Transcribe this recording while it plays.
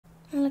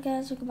Hello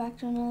guys, welcome back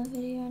to another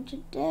video, and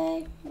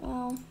today,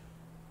 well,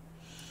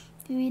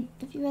 if you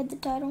read the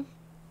title,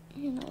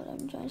 you know what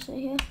I'm trying to say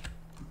here.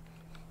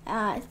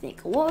 I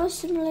think War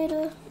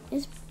Simulator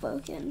is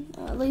broken,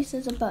 or at least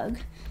there's a bug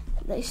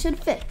they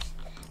should fix.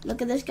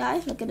 Look at this guy,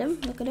 look at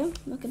him, look at him,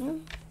 look at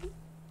him.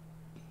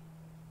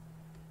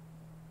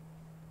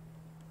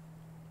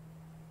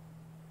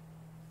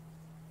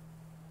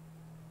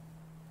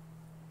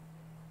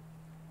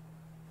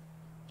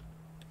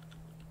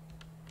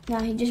 Now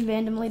he just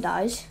randomly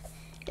dies.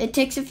 It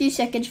takes a few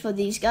seconds for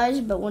these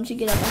guys, but once you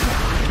get up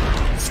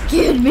on him,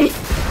 scared me.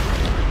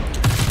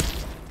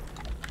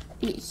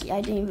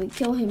 I didn't even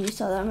kill him. You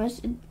saw that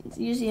message. It's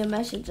usually a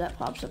message that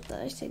pops up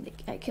that I say that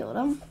I killed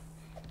him.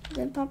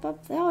 Then pop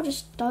up. They all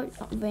just start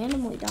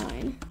randomly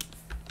dying.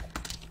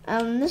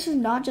 This is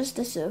not just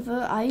the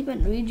server. I've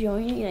been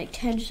rejoining like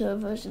 10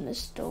 servers, and it's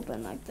still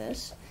been like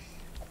this.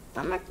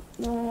 I'm not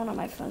one of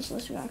my friends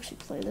list who actually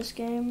play this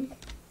game.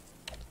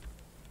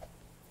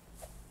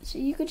 So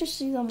you could just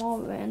see them all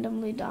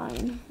randomly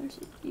dying.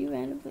 You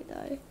randomly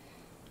die.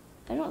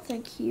 I don't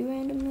think he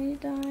randomly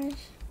dies.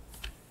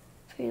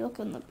 If you look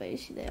on the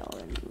base, they all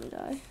randomly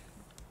die.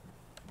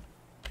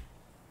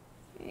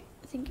 I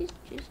think he's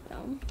just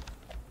dumb.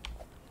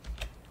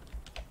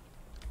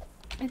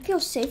 I feel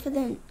safer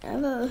than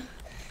ever.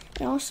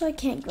 And also I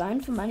can't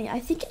grind for money.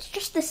 I think it's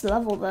just this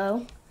level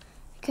though.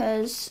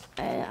 Because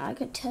I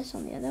could test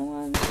on the other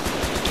ones.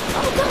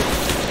 Oh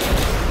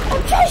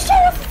god! I'm trying to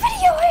start off the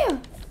video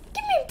here!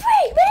 Give me a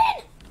break,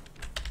 man!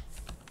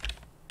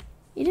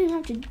 You didn't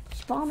have to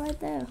spawn right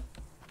there.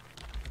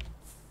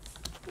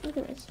 Look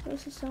at this.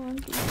 This is so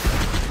empty.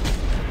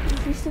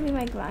 This used to be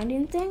my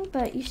grinding thing,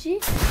 but you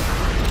see?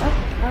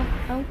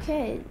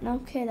 Okay.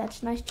 Okay,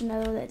 that's nice to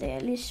know that they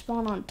at least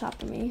spawn on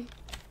top of me.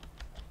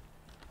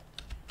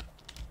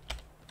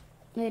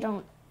 They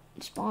don't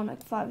spawn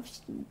like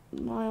 5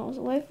 miles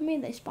away from me.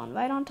 They spawn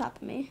right on top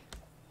of me.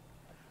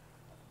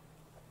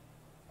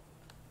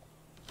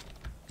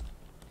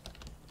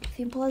 If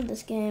you played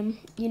this game,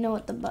 you know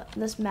what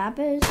this map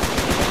is.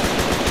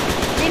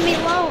 Leave me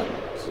alone!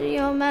 See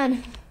you,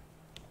 man.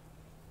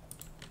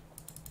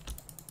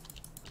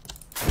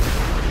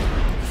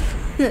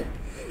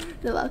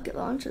 The rocket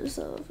launcher is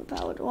so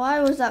overpowered. Why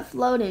was that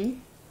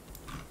floating?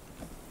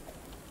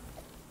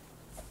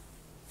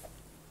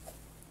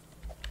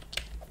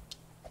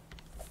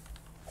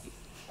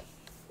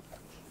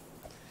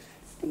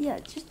 But yeah, I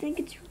just think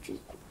it's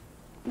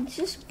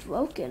just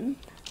broken.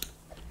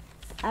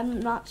 I'm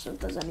not sure if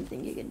there's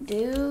anything you can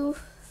do.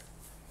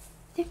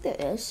 I think there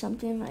is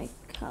something like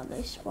how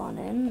they spawn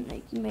in.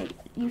 Like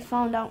you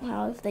found out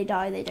how if they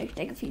die, they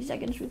take a few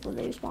seconds before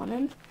they spawn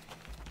in.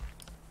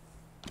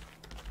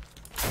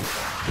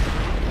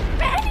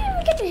 I didn't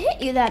even get to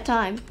hit you that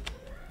time.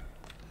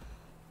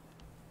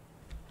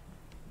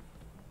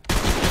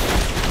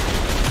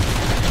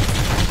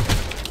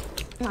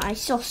 I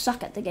still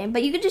suck at the game,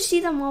 but you can just see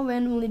them all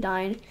randomly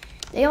dying.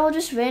 They all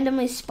just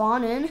randomly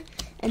spawn in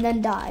and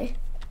then die.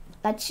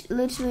 That's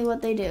literally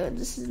what they do.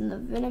 This is in the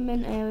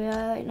Vitamin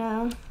area right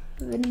now.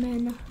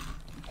 Vitamin.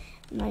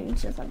 I'm not even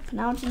sure if I'm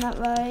pronouncing that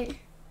right.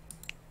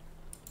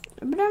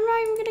 But I'm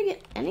not even gonna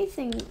get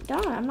anything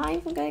done. I'm not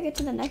even gonna get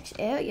to the next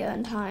area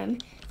in time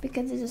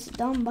because there's this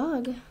dumb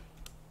bug.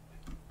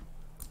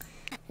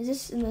 Is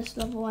this in this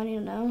level? I need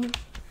to know.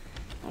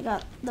 I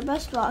got the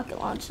best rocket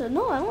launcher.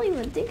 No, I don't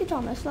even think it's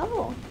on this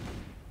level.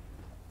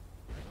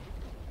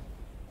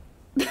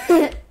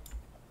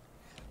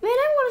 Man,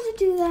 I wanted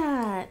to do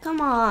that. Come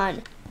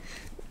on.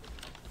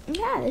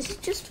 Yeah, this is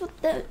just what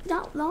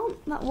that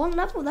one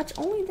level that's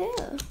only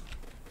there.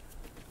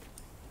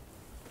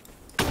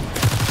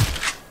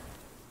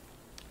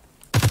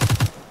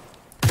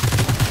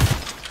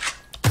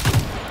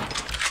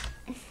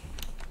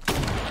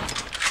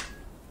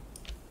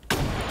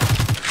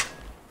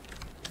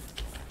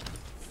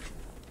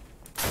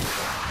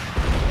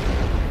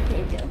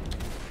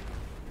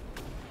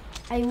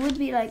 I would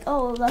be like,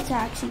 oh, let's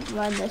actually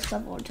run this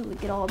level until we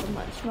get all the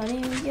much money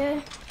we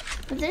get.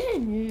 But this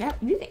is you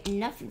get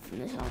nothing from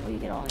this level. You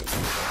get all this.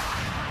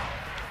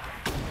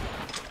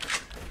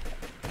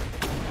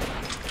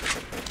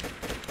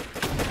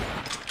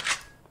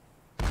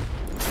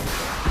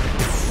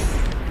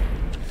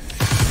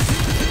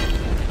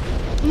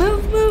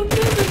 Move it.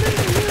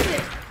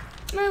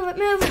 Okay.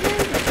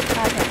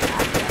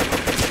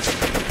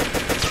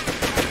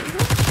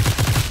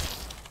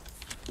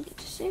 Get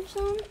to save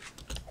some.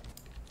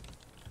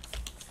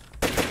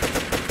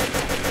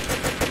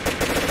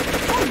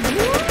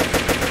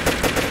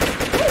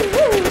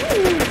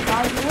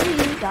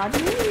 Dodge me.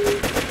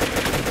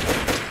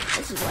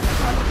 This is what I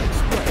call an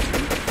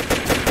explosion.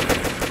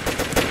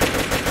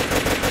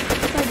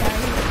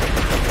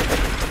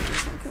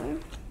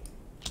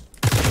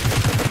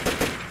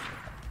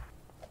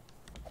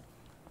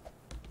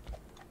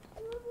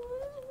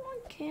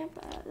 Where's camp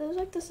at? There's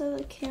like this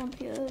other camp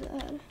here that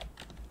had.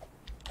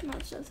 I'm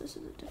not sure if this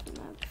is a different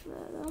map for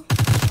that though.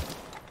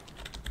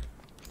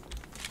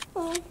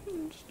 Oh,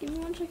 just give me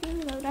 1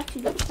 second. I would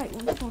actually do a tight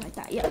one before like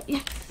that. Yeah.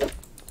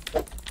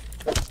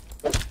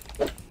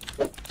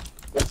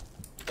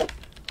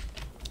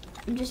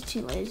 I'm just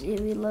too lazy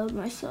to reload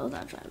my soul.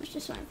 That's why I was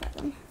just trying to fight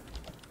them.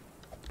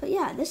 But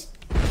yeah, this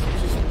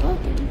is just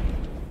broken.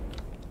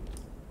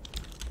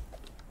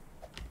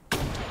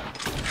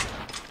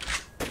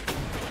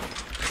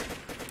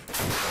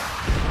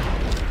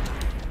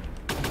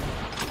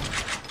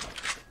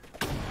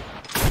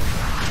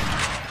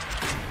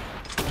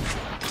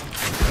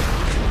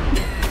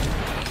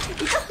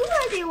 Who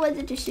idea was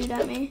it to shoot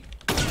at me?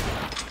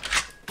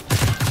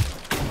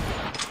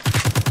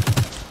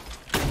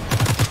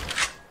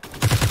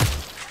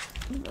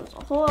 That was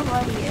a horrible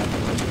idea.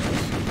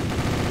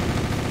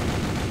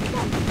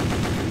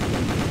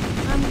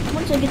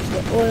 Once I get to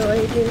the oil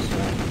ages,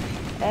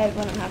 I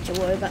won't have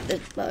to worry about this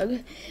bug.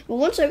 But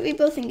once I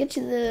rebuild and get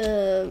to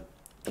the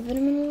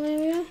vitamin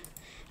area,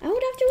 I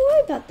won't have to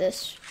worry about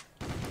this.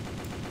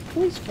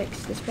 Please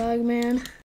fix this bug, man.